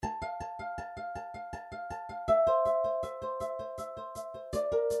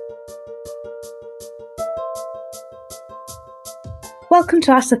Welcome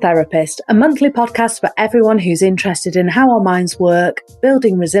to Ask the Therapist, a monthly podcast for everyone who's interested in how our minds work,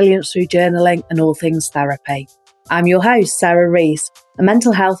 building resilience through journaling, and all things therapy. I'm your host, Sarah Rees, a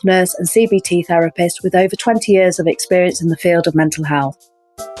mental health nurse and CBT therapist with over 20 years of experience in the field of mental health.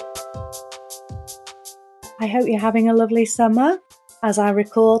 I hope you're having a lovely summer. As I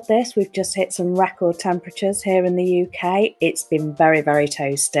record this, we've just hit some record temperatures here in the UK. It's been very, very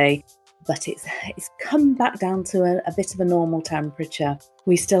toasty, but it's come back down to a bit of a normal temperature.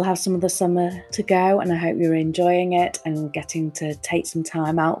 We still have some of the summer to go, and I hope you're enjoying it and getting to take some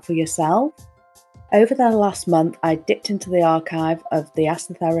time out for yourself. Over the last month, I dipped into the archive of the Ask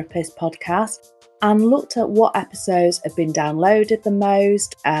the Therapist podcast and looked at what episodes have been downloaded the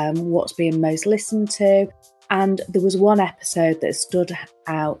most, what's being most listened to, and there was one episode that stood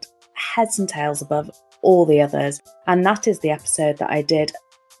out heads and tails above all the others, and that is the episode that I did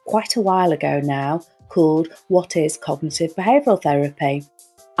quite a while ago now, called What is Cognitive Behavioural Therapy?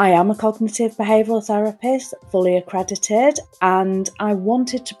 I am a cognitive behavioural therapist, fully accredited, and I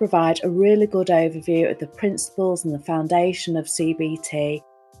wanted to provide a really good overview of the principles and the foundation of CBT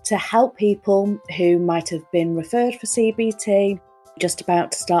to help people who might have been referred for CBT, just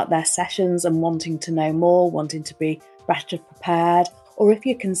about to start their sessions and wanting to know more, wanting to be better prepared, or if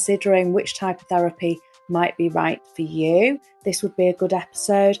you're considering which type of therapy might be right for you, this would be a good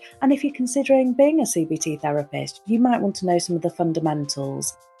episode. And if you're considering being a CBT therapist, you might want to know some of the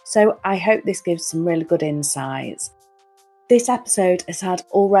fundamentals. So I hope this gives some really good insights. This episode has had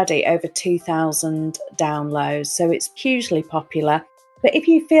already over 2,000 downloads, so it's hugely popular. But if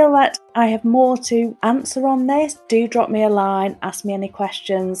you feel that I have more to answer on this, do drop me a line, ask me any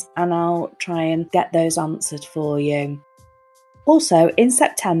questions, and I'll try and get those answered for you. Also, in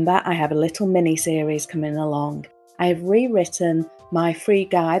September, I have a little mini-series coming along. I have rewritten my free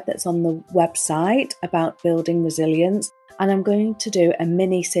guide that's on the website about building resilience, and I'm going to do a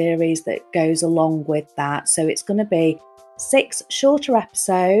mini-series that goes along with that. So it's going to be 6 shorter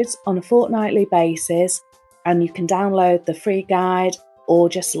episodes on a fortnightly basis, and you can download the free guide or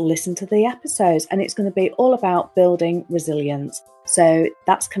just listen to the episodes, and it's going to be all about building resilience. So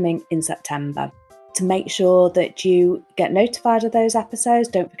that's coming in September. To make sure that you get notified of those episodes,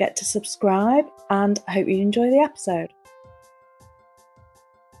 don't forget to subscribe, and I hope you enjoy the episode.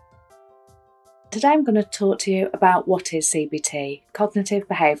 Today I'm going to talk to you about what is CBT, Cognitive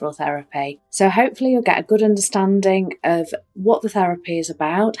Behavioural Therapy. So hopefully you'll get a good understanding of what the therapy is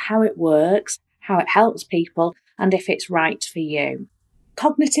about, how it works, how it helps people, and if it's right for you.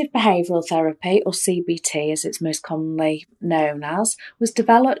 Cognitive behavioural therapy, or CBT as it's most commonly known as, was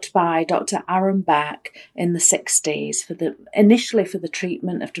developed by Dr. Aaron Beck in the 60s initially for the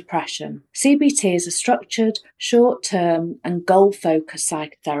treatment of depression. CBT is a structured, short-term and goal-focused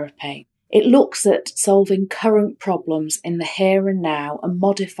psychotherapy. It looks at solving current problems in the here and now and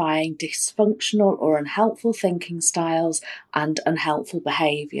modifying dysfunctional or unhelpful thinking styles and unhelpful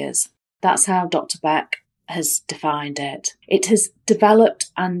behaviours. That's how Dr. Beck has defined it. It has developed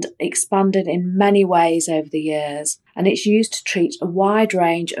and expanded in many ways over the years, and it's used to treat a wide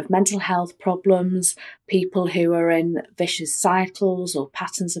range of mental health problems, people who are in vicious cycles or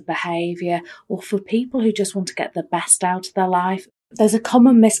patterns of behaviour, or for people who just want to get the best out of their life. There's a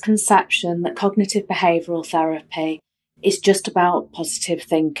common misconception that cognitive behavioural therapy is just about positive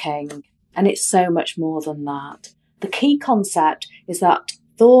thinking, and it's so much more than that. The key concept is that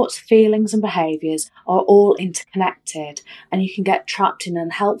thoughts, feelings and behaviours are all interconnected, and you can get trapped in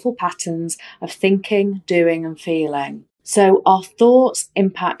unhelpful patterns of thinking, doing and feeling. So our thoughts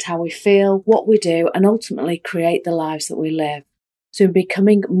impact how we feel, what we do, and ultimately create the lives that we live. So in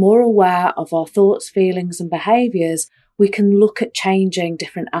becoming more aware of our thoughts, feelings and behaviours, we can look at changing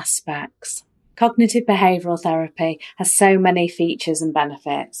different aspects. Cognitive behavioural therapy has so many features and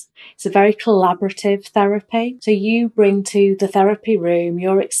benefits. It's a very collaborative therapy. So you bring to the therapy room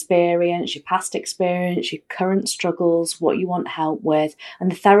your experience, your past experience, your current struggles, what you want help with,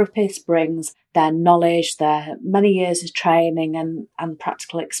 and the therapist brings their knowledge, their many years of training and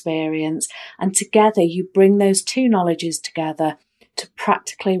practical experience. And together you bring those two knowledges together to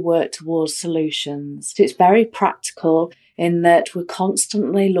practically work towards solutions. So it's very practical in that we're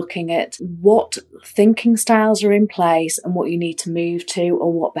constantly looking at what thinking styles are in place and what you need to move to,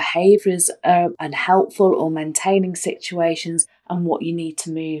 or what behaviours are unhelpful or maintaining situations and what you need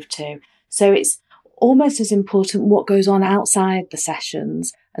to move to. So it's almost as important what goes on outside the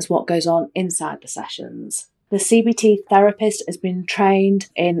sessions as what goes on inside the sessions. The CBT therapist has been trained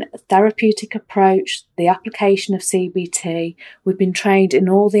in a therapeutic approach, the application of CBT. We've been trained in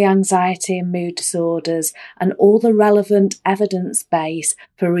all the anxiety and mood disorders and all the relevant evidence base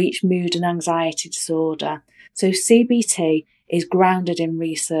for each mood and anxiety disorder. So CBT is grounded in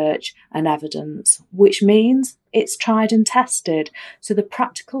research and evidence, which means it's tried and tested. So the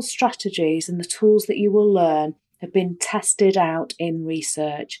practical strategies and the tools that you will learn have been tested out in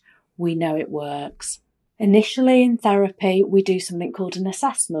research. We know it works. Initially in therapy, we do something called an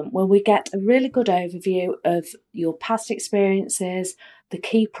assessment where we get a really good overview of your past experiences, the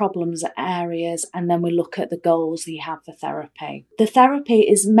key problems areas, and then we look at the goals that you have for therapy. The therapy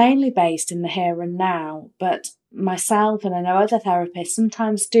is mainly based in the here and now, but myself and I know other therapists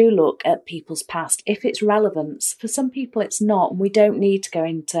sometimes do look at people's past if it's relevant. For some people it's not, and we don't need to go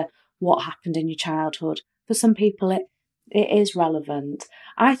into what happened in your childhood. For some people it is relevant.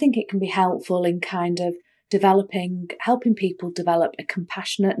 I think it can be helpful in kind of helping people develop a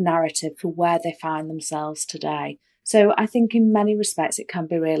compassionate narrative for where they find themselves today. So I think in many respects it can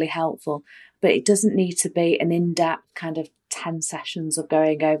be really helpful, but it doesn't need to be an in-depth kind of 10 sessions of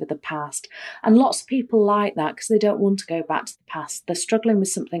going over the past. And lots of people like that because they don't want to go back to the past. They're struggling with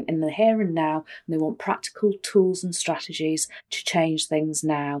something in the here and now, and they want practical tools and strategies to change things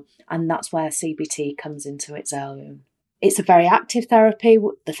now. And that's where CBT comes into its own. It's a very active therapy.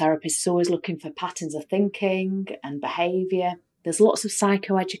 The therapist is always looking for patterns of thinking and behaviour. There's lots of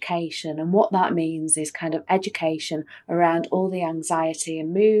psychoeducation, and what that means is kind of education around all the anxiety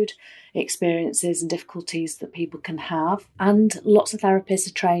and mood experiences and difficulties that people can have. And lots of therapists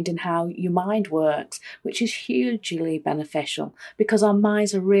are trained in how your mind works, which is hugely beneficial because our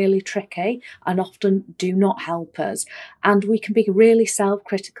minds are really tricky and often do not help us. And we can be really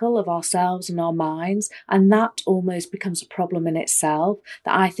self-critical of ourselves and our minds, and that almost becomes a problem in itself,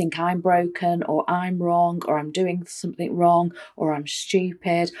 that I think I'm broken or I'm wrong or I'm doing something wrong or I'm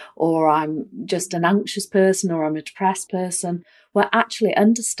stupid or I'm just an anxious person or I'm a depressed person. We're actually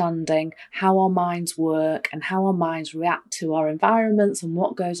understanding how our minds work and how our minds react to our environments and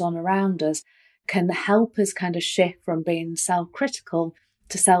what goes on around us can help us kind of shift from being self-critical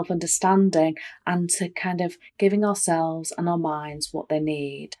to self-understanding and to kind of giving ourselves and our minds what they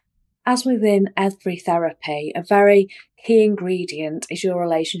need. As within every therapy, a very key ingredient is your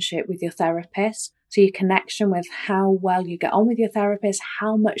relationship with your therapist. So your connection with how well you get on with your therapist,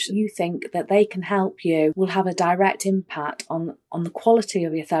 how much you think that they can help you will have a direct impact on the quality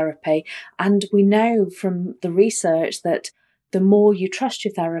of your therapy. And we know from the research that the more you trust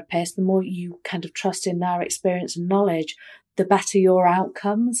your therapist, the more you kind of trust in their experience and knowledge, the better your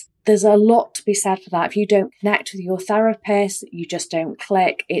outcomes. There's a lot to be said for that. If you don't connect with your therapist, you just don't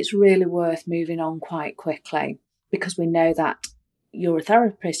click, it's really worth moving on quite quickly because we know that your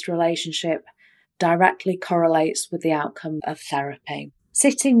therapist relationship directly correlates with the outcome of therapy.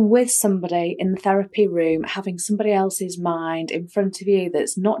 Sitting with somebody in the therapy room, having somebody else's mind in front of you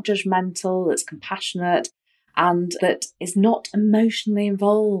that's not judgmental, that's compassionate, and that is not emotionally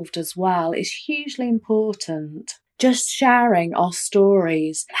involved as well is hugely important. Just sharing our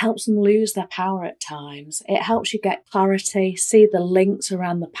stories helps them lose their power at times. It helps you get clarity, see the links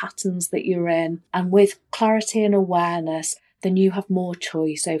around the patterns that you're in, and with clarity and awareness, then you have more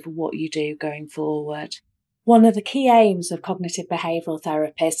choice over what you do going forward. One of the key aims of cognitive behavioural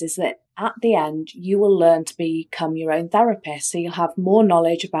therapists is that at the end, you will learn to become your own therapist. So you'll have more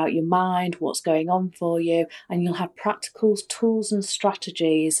knowledge about your mind, what's going on for you, and you'll have practical tools and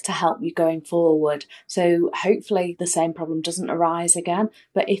strategies to help you going forward. So hopefully the same problem doesn't arise again,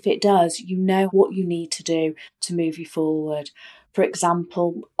 but if it does, you know what you need to do to move you forward. For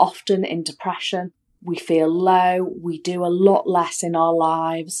example, often in depression, we feel low, we do a lot less in our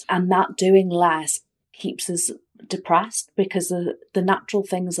lives, and that doing less keeps us depressed because the natural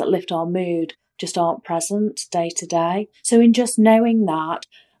things that lift our mood just aren't present day to day. So in just knowing that,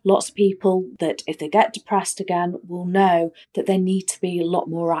 lots of people that if they get depressed again will know that they need to be a lot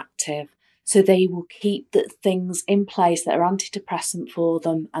more active. So they will keep the things in place that are antidepressant for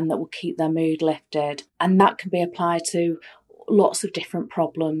them and that will keep their mood lifted. And that can be applied to lots of different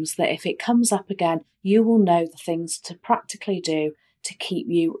problems, that if it comes up again, you will know the things to practically do to keep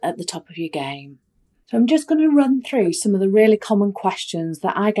you at the top of your game. So I'm just going to run through some of the really common questions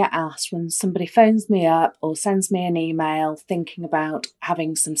that I get asked when somebody phones me up or sends me an email thinking about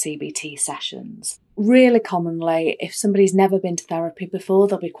having some CBT sessions. Really commonly, if somebody's never been to therapy before,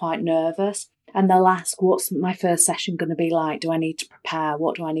 they'll be quite nervous and they'll ask, what's my first session going to be like? Do I need to prepare?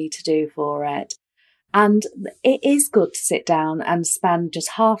 What do I need to do for it? And it is good to sit down and spend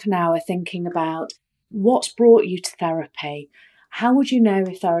just half an hour thinking about what's brought you to therapy. How would you know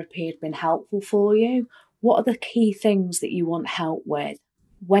if therapy had been helpful for you? What are the key things that you want help with?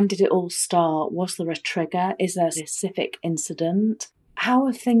 When did it all start? Was there a trigger? Is there a specific incident? How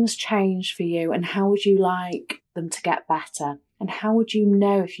have things changed for you and how would you like them to get better? And how would you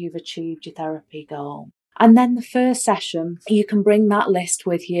know if you've achieved your therapy goal? And then the first session, you can bring that list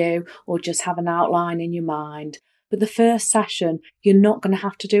with you or just have an outline in your mind. But the first session, you're not going to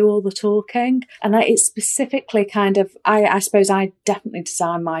have to do all the talking. And it's specifically I suppose I definitely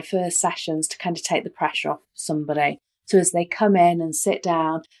design my first sessions to kind of take the pressure off somebody. So as they come in and sit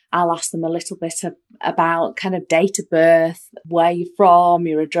down, I'll ask them a little bit about kind of date of birth, where you're from,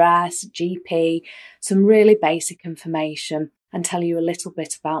 your address, GP, some really basic information, and tell you a little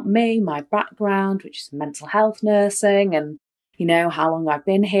bit about me, my background, which is mental health nursing, and, how long I've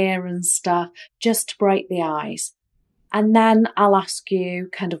been here and stuff, just to break the ice. And then I'll ask you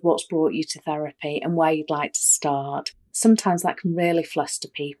kind of what's brought you to therapy and where you'd like to start. Sometimes that can really fluster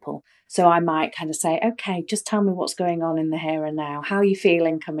people. So I might kind of say, okay, just tell me what's going on in the here and now. How are you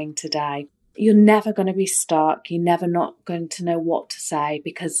feeling coming today? You're never going to be stuck. You're never not going to know what to say,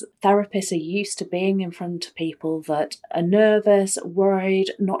 because therapists are used to being in front of people that are nervous,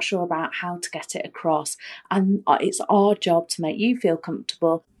 worried, not sure about how to get it across. And it's our job to make you feel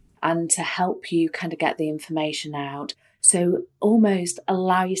comfortable and to help you kind of get the information out. So almost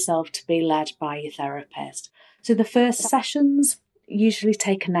allow yourself to be led by your therapist. So the first sessions usually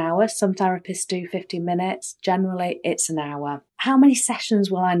take an hour. Some therapists do 50 minutes. Generally, it's an hour. How many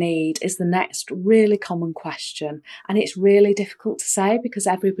sessions will I need is the next really common question. And it's really difficult to say because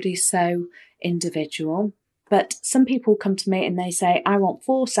everybody's so individual. But some people come to me and they say, I want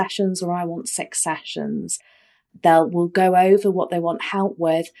 4 sessions or I want 6 sessions. We'll go over what they want help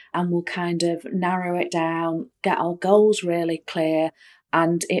with and we'll kind of narrow it down, get our goals really clear.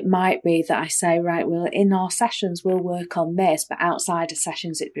 And it might be that I say, right, well, in our sessions, we'll work on this, but outside of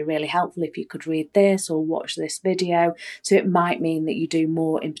sessions, it'd be really helpful if you could read this or watch this video. So it might mean that you do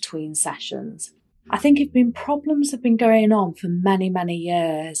more in between sessions. I think if problems have been going on for many, many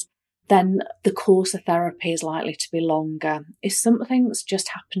years, then the course of therapy is likely to be longer. If something's just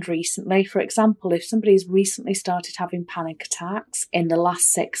happened recently, for example, if somebody's recently started having panic attacks in the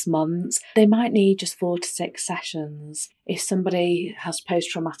last 6 months, they might need just 4 to 6 sessions. If somebody has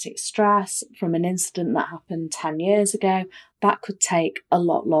post-traumatic stress from an incident that happened 10 years ago, that could take a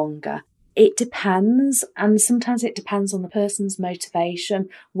lot longer. It depends, and sometimes it depends on the person's motivation,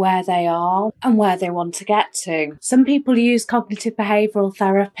 where they are and where they want to get to. Some people use cognitive behavioural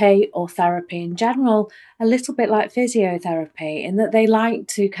therapy or therapy in general a little bit like physiotherapy, in that they like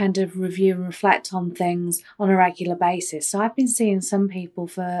to kind of review and reflect on things on a regular basis. So I've been seeing some people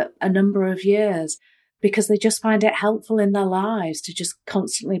for a number of years because they just find it helpful in their lives to just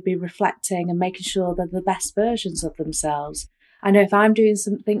constantly be reflecting and making sure they're the best versions of themselves. I know if I'm doing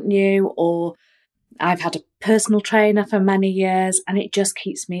something new, or I've had a personal trainer for many years and it just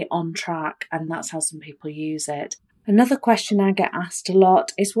keeps me on track, and that's how some people use it. Another question I get asked a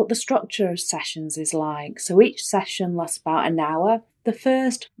lot is what the structure of sessions is like. So each session lasts about an hour. The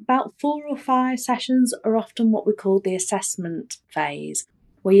first about 4 or 5 sessions are often what we call the assessment phase,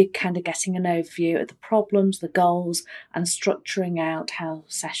 where you're kind of getting an overview of the problems, the goals, and structuring out how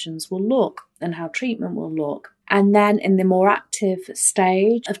sessions will look and how treatment will look. And then in the more active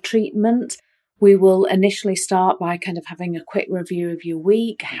stage of treatment, we will initially start by kind of having a quick review of your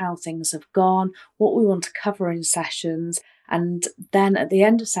week, how things have gone, what we want to cover in sessions, and then at the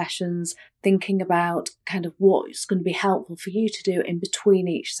end of sessions, thinking about kind of what's going to be helpful for you to do in between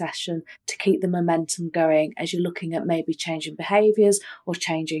each session to keep the momentum going as you're looking at maybe changing behaviours or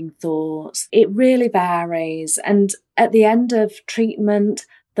changing thoughts. It really varies. And at the end of treatment,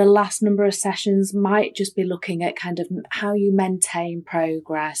 the last number of sessions might just be looking at kind of how you maintain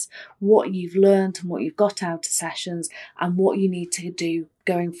progress, what you've learned and what you've got out of sessions, and what you need to do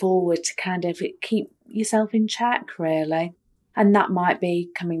going forward to kind of keep yourself in check, really. And that might be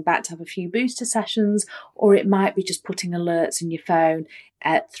coming back to have a few booster sessions, or it might be just putting alerts in your phone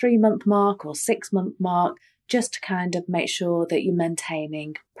at 3-month mark or 6-month mark, just to kind of make sure that you're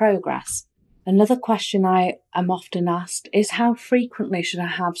maintaining progress. Another question I am often asked is, how frequently should I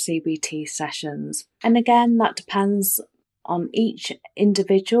have CBT sessions? And again, that depends on each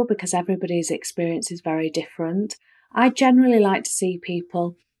individual because everybody's experience is very different. I generally like to see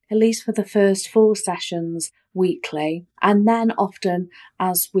people at least for the first 4 sessions weekly. And then often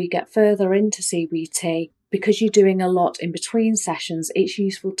as we get further into CBT, because you're doing a lot in between sessions, it's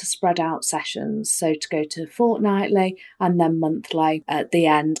useful to spread out sessions. So to go to fortnightly and then monthly at the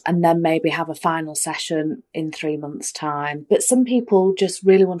end, and then maybe have a final session in 3 months' time. But some people just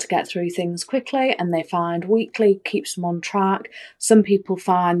really want to get through things quickly and they find weekly keeps them on track. Some people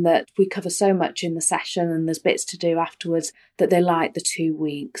find that we cover so much in the session and there's bits to do afterwards that they like the 2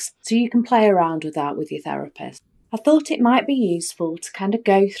 weeks. So you can play around with that with your therapist. I thought it might be useful to kind of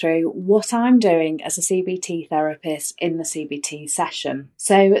go through what I'm doing as a CBT therapist in the CBT session.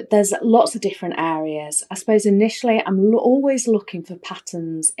 So there's lots of different areas. I suppose initially I'm always looking for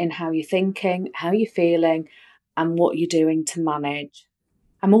patterns in how you're thinking, how you're feeling, and what you're doing to manage.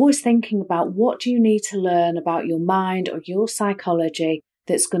 I'm always thinking about what do you need to learn about your mind or your psychology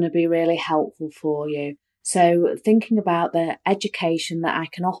that's going to be really helpful for you. So thinking about the education that I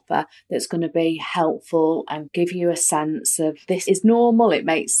can offer that's going to be helpful and give you a sense of this is normal, it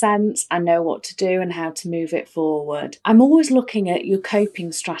makes sense, I know what to do and how to move it forward. I'm always looking at your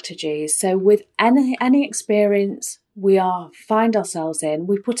coping strategies. So with any experience we find ourselves in,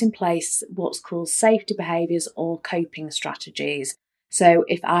 we put in place what's called safety behaviours or coping strategies. So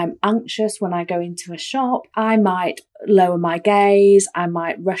if I'm anxious when I go into a shop, I might lower my gaze, I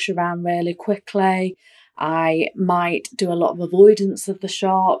might rush around really quickly, I might do a lot of avoidance of the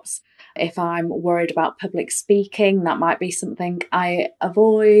shops. If I'm worried about public speaking, that might be something I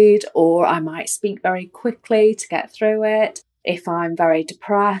avoid, or I might speak very quickly to get through it. If I'm very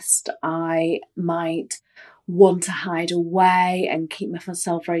depressed, I might want to hide away and keep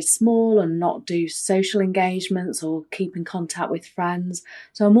myself very small and not do social engagements or keep in contact with friends.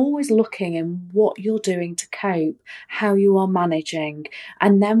 So I'm always looking in what you're doing to cope, how you are managing,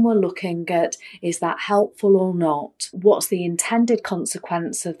 and then we're looking at, is that helpful or not? What's the intended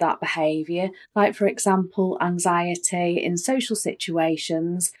consequence of that behaviour? Like, for example, anxiety in social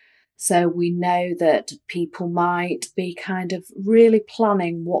situations. So we know that people might be kind of really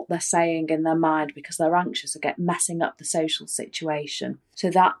planning what they're saying in their mind because they're anxious or messing up the social situation. So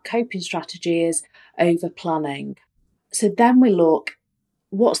that coping strategy is over planning. So then we look,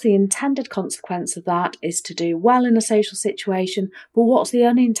 what's the intended consequence of that is to do well in a social situation, but what's the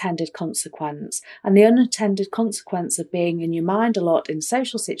unintended consequence? And the unintended consequence of being in your mind a lot in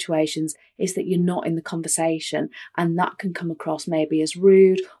social situations is that you're not in the conversation, and that can come across maybe as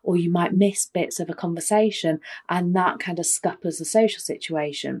rude, or you might miss bits of a conversation, and that kind of scuppers the social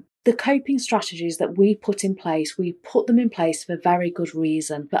situation. The coping strategies that we put in place, we put them in place for very good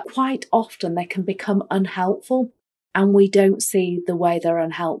reason, but quite often they can become unhelpful. And we don't see the way they're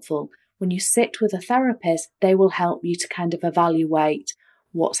unhelpful. When you sit with a therapist, they will help you to kind of evaluate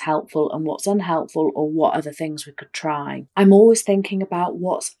what's helpful and what's unhelpful, or what other things we could try. I'm always thinking about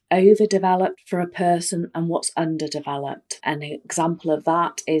what's overdeveloped for a person and what's underdeveloped. An example of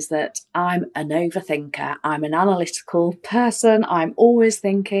that is that I'm an overthinker. I'm an analytical person. I'm always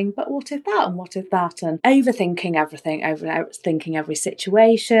thinking, but what if that and what if that? And overthinking everything, overthinking every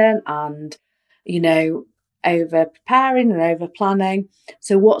situation, and, over preparing and over planning.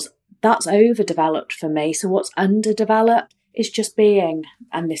 So that's overdeveloped for me. So what's underdeveloped is just being,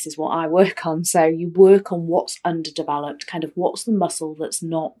 and this is what I work on. So you work on what's underdeveloped, kind of what's the muscle that's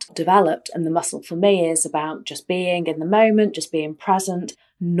not developed. And the muscle for me is about just being in the moment, just being present,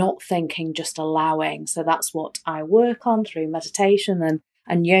 not thinking, just allowing. So that's what I work on through meditation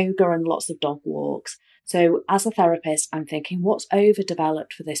and yoga and lots of dog walks. So as a therapist, I'm thinking, what's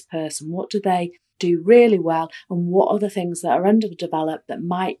overdeveloped for this person? What do they do really well, and what are the things that are underdeveloped that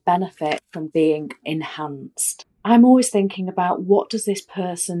might benefit from being enhanced? I'm always thinking about, what does this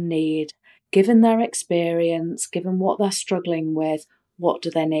person need? Given their experience, given what they're struggling with, what do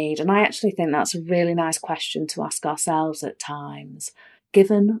they need? And I actually think that's a really nice question to ask ourselves at times.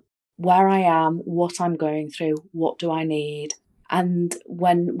 Given where I am, what I'm going through, what do I need? And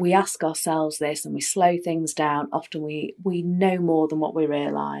when we ask ourselves this and we slow things down, often we know more than what we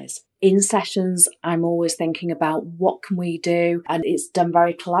realise. In sessions, I'm always thinking about what can we do, and it's done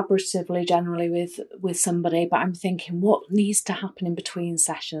very collaboratively generally with somebody, but I'm thinking what needs to happen in between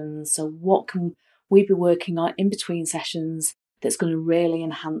sessions. So what can we be working on in between sessions that's going to really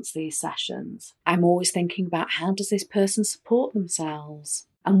enhance these sessions? I'm always thinking about, how does this person support themselves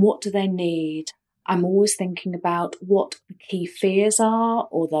and what do they need? I'm always thinking about what the key fears are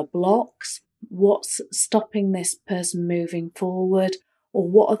or their blocks, what's stopping this person moving forward, or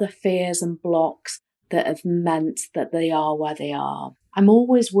what are the fears and blocks that have meant that they are where they are. I'm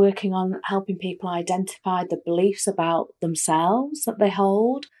always working on helping people identify the beliefs about themselves that they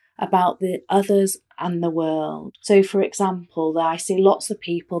hold, about the others and the world. So, for example, I see lots of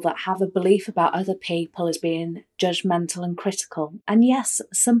people that have a belief about other people as being judgmental and critical. And yes,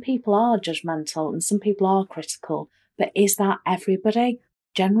 some people are judgmental and some people are critical, but is that everybody?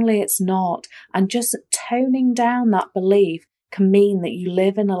 Generally, it's not. And just toning down that belief can mean that you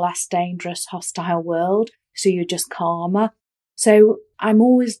live in a less dangerous, hostile world, so you're just calmer. So I'm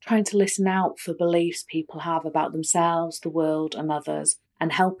always trying to listen out for beliefs people have about themselves, the world, and others,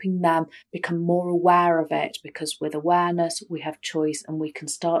 and helping them become more aware of it, because with awareness, we have choice and we can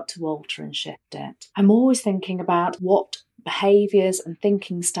start to alter and shift it. I'm always thinking about what behaviours and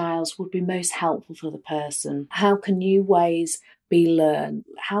thinking styles would be most helpful for the person. How can new ways be learned?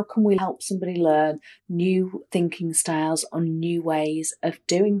 How can we help somebody learn new thinking styles or new ways of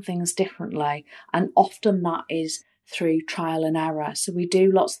doing things differently? And often that is through trial and error. So we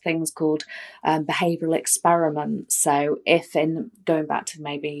do lots of things called behavioural experiments. So if in going back to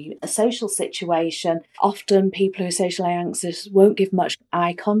maybe a social situation, often people who are socially anxious won't give much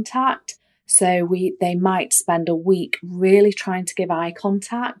eye contact. So they might spend a week really trying to give eye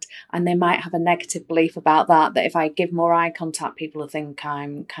contact, and they might have a negative belief about that if I give more eye contact, people will think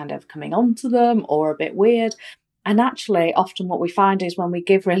I'm kind of coming on to them or a bit weird. And actually, often what we find is when we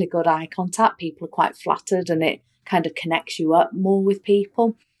give really good eye contact, people are quite flattered and it kind of connects you up more with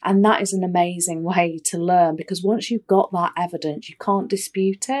people. And that is an amazing way to learn, because once you've got that evidence, you can't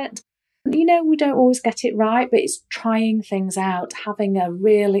dispute it. We don't always get it right, but it's trying things out, having a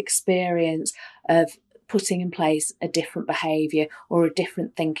real experience of putting in place a different behaviour or a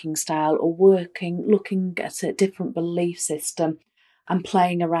different thinking style, or looking at a different belief system and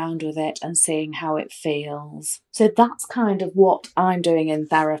playing around with it and seeing how it feels. So that's kind of what I'm doing in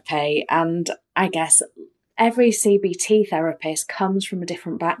therapy. And I guess every CBT therapist comes from a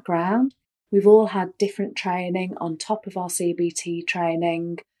different background. We've all had different training on top of our CBT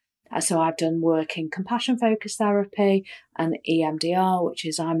training. So I've done work in compassion-focused therapy and EMDR, which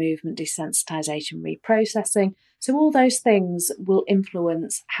is eye movement desensitization reprocessing. So all those things will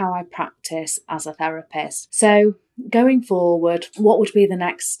influence how I practice as a therapist. So going forward, what would be the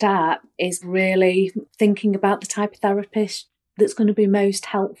next step is really thinking about the type of therapist that's going to be most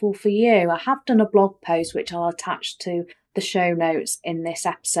helpful for you. I have done a blog post, which I'll attach to the show notes in this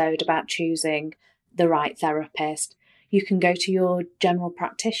episode, about choosing the right therapist. You can go to your general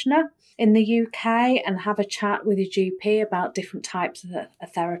practitioner in the UK and have a chat with your GP about different types of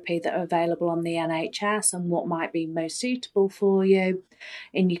therapy that are available on the NHS and what might be most suitable for you.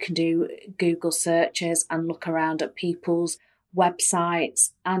 And you can do Google searches and look around at people's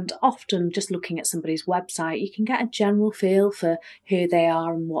websites, and often just looking at somebody's website, you can get a general feel for who they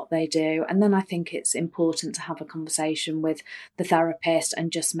are and what they do. And then I think it's important to have a conversation with the therapist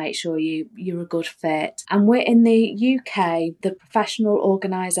and just make sure you're a good fit. And we're in the UK, the professional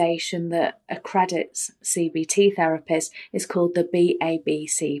organisation that accredits CBT therapists is called the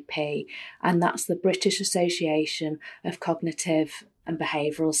BABCP, and that's the British Association of Cognitive and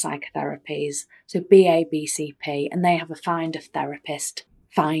Behavioural Psychotherapies, so BABCP, and they have a Find a Therapist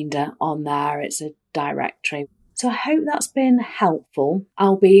finder on there. It's a directory. So I hope that's been helpful.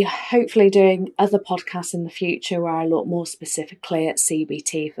 I'll be hopefully doing other podcasts in the future where I look more specifically at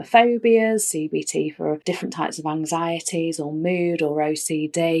CBT for phobias, CBT for different types of anxieties or mood or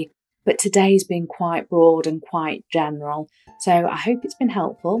OCD. But today's been quite broad and quite general. So I hope it's been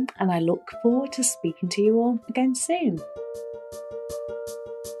helpful, and I look forward to speaking to you all again soon.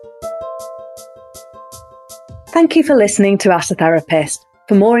 Thank you for listening to Ask the Therapist.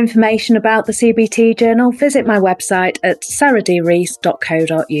 For more information about the CBT Journal, visit my website at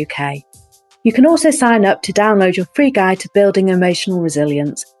saradrees.co.uk. You can also sign up to download your free guide to building emotional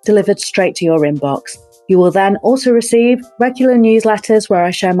resilience, delivered straight to your inbox. You will then also receive regular newsletters where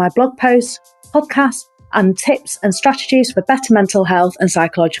I share my blog posts, podcasts, and tips and strategies for better mental health and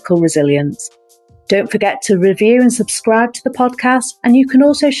psychological resilience. Don't forget to review and subscribe to the podcast, and you can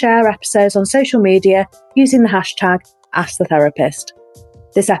also share episodes on social media using the hashtag AskTheTherapist.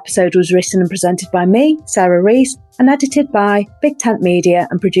 This episode was written and presented by me, Sarah Rees, and edited by Big Tent Media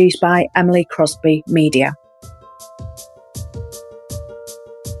and produced by Emily Crosby Media.